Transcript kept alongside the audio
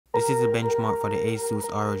This is the benchmark for the ASUS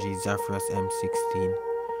ROG Zephyrus M16.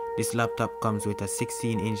 This laptop comes with a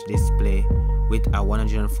 16-inch display with a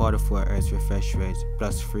 144Hz refresh rate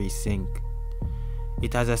plus FreeSync.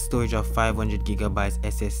 It has a storage of 500GB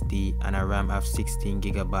SSD and a RAM of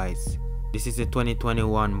 16GB. This is the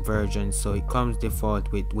 2021 version, so it comes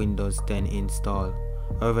default with Windows 10 installed.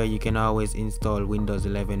 However, you can always install Windows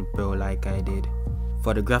 11 Pro like I did.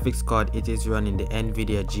 For the graphics card, it is running the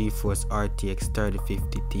NVIDIA GeForce RTX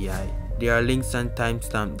 3050 Ti. There are links and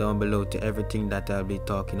timestamps down below to everything that I'll be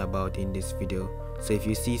talking about in this video. So if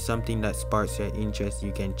you see something that sparks your interest,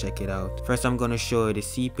 you can check it out. First, I'm going to show you the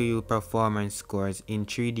CPU performance scores in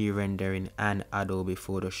 3D rendering and Adobe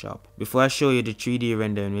Photoshop. Before I show you the 3D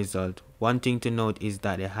rendering result, one thing to note is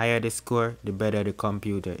that the higher the score, the better the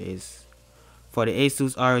computer is. For the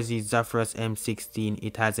ASUS ROG Zephyrus M16,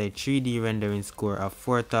 it has a 3D rendering score of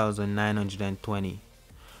 4920.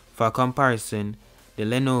 For comparison, the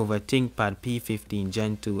Lenovo ThinkPad P17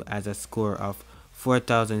 Gen 2 has a score of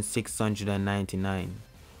 4699,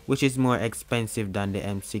 which is more expensive than the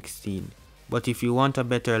M16. But if you want a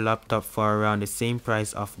better laptop for around the same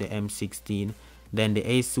price of the M16, then the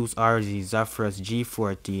ASUS ROG Zephyrus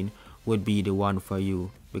G14 would be the one for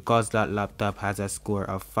you, because that laptop has a score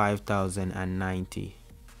of 5090.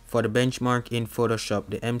 For the benchmark in Photoshop,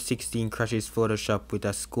 the M16 crushes Photoshop with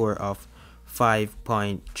a score of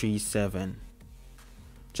 5.37.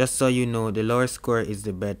 Just so you know, the lower score is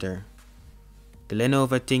the better. The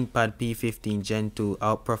Lenovo ThinkPad P17 Gen 2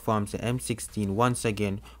 outperforms the M16 once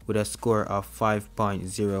again with a score of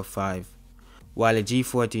 5.05, while the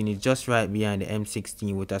G14 is just right behind the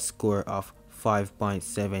M16 with a score of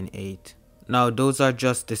 5.78. Now those are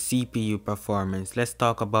just the CPU performance. Let's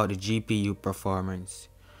talk about the GPU performance.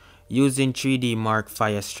 Using 3D Mark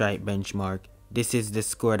Firestrike benchmark, this is the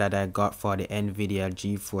score that I got for the NVIDIA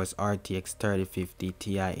GeForce RTX 3050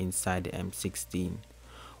 Ti inside the M16.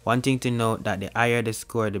 One thing to note, that the higher the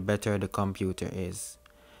score, the better the computer is.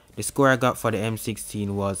 The score I got for the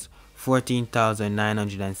M16 was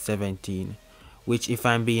 14,917, which, if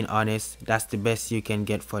I'm being honest, that's the best you can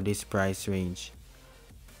get for this price range.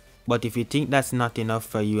 But if you think that's not enough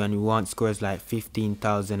for you and you want scores like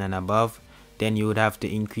 15,000 and above, then you would have to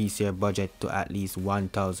increase your budget to at least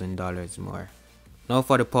 $1,000 more. Now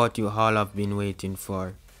for the part you all have been waiting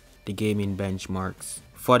for, the gaming benchmarks.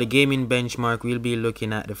 For the gaming benchmark, we'll be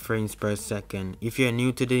looking at the frames per second. If you're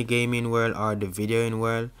new to the gaming world or the videoing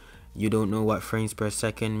world, you don't know what frames per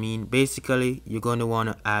second mean. Basically, you're going to want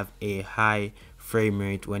to have a high frame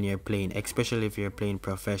rate when you're playing, especially if you're playing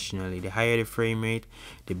professionally. The higher the frame rate,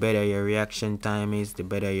 the better your reaction time is, the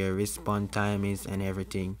better your respawn time is, and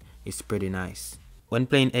everything is pretty nice. When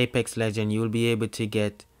playing Apex Legends, you'll be able to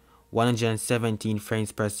get 117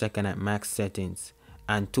 frames per second at max settings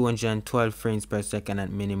and 212 frames per second at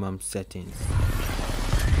minimum settings.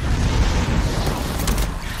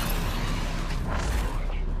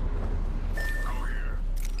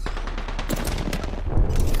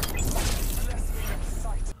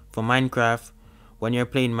 For Minecraft, when you're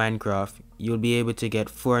playing Minecraft, you'll be able to get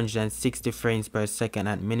 460 frames per second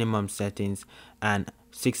at minimum settings and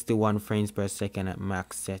 61 frames per second at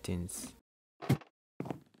max settings.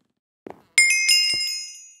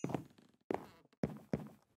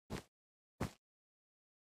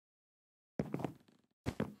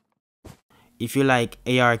 If you like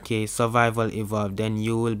ARK Survival Evolved, then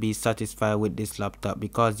you will be satisfied with this laptop,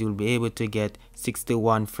 because you'll be able to get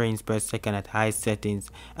 61 frames per second at high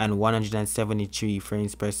settings and 173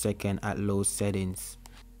 frames per second at low settings.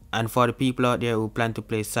 And for the people out there who plan to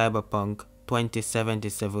play CyberPunk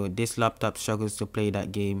 2077, this laptop struggles to play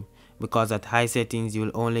that game, because at high settings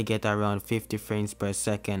you'll only get around 50 frames per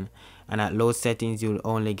second and at low settings you'll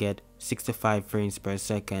only get 65 frames per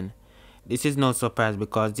second. This is no surprise,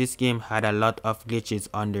 because this game had a lot of glitches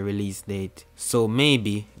on the release date. So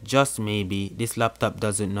maybe, just maybe, this laptop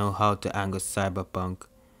doesn't know how to angle CyberPunk.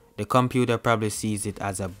 The computer probably sees it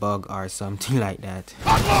as a bug or something like that.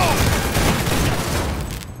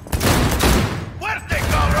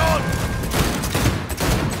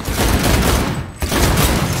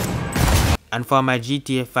 And for my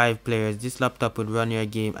GTA 5 players, this laptop would run your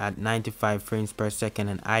game at 95 frames per second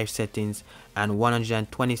on high settings and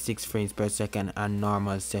 126 frames per second on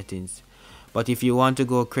normal settings. But if you want to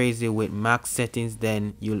go crazy with max settings,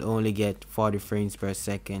 then you'll only get 40 frames per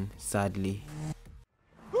second, sadly.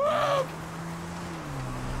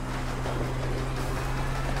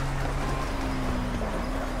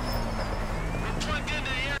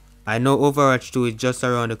 I know Overwatch 2 is just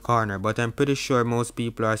around the corner, but I'm pretty sure most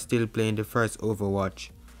people are still playing the first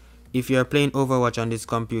Overwatch. If you are playing Overwatch on this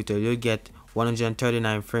computer, you'll get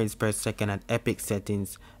 139 frames per second at epic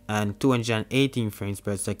settings and 218 frames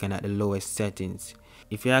per second at the lowest settings.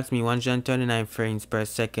 If you ask me, 139 frames per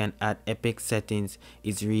second at epic settings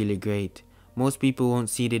is really great. Most people won't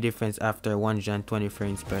see the difference after 120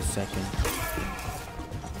 frames per second.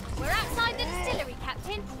 We're outside the distillery,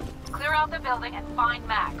 Captain. Clear out the building and find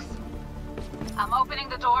Max. I'm opening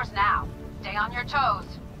the doors now. Stay on your toes.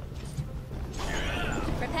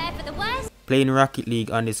 Prepare for the worst. Playing Rocket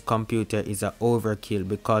League on this computer is a overkill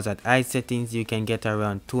because at high settings you can get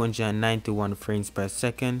around 291 frames per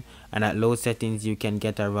second and at low settings you can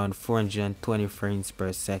get around 420 frames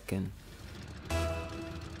per second.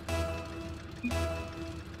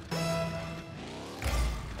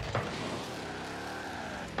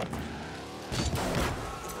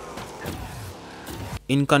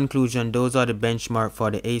 In conclusion, those are the benchmark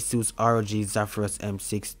for the ASUS ROG Zephyrus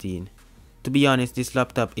M16. To be honest, this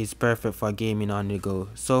laptop is perfect for gaming on the go.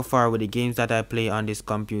 So far with the games that I play on this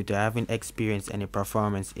computer, I haven't experienced any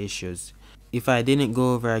performance issues. If I didn't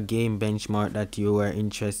go over a game benchmark that you were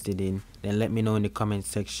interested in, then let me know in the comment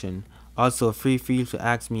section. Also, feel free to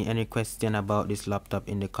ask me any question about this laptop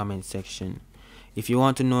in the comment section. If you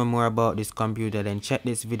want to know more about this computer, then check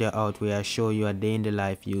this video out where I show you a day in the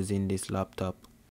life using this laptop.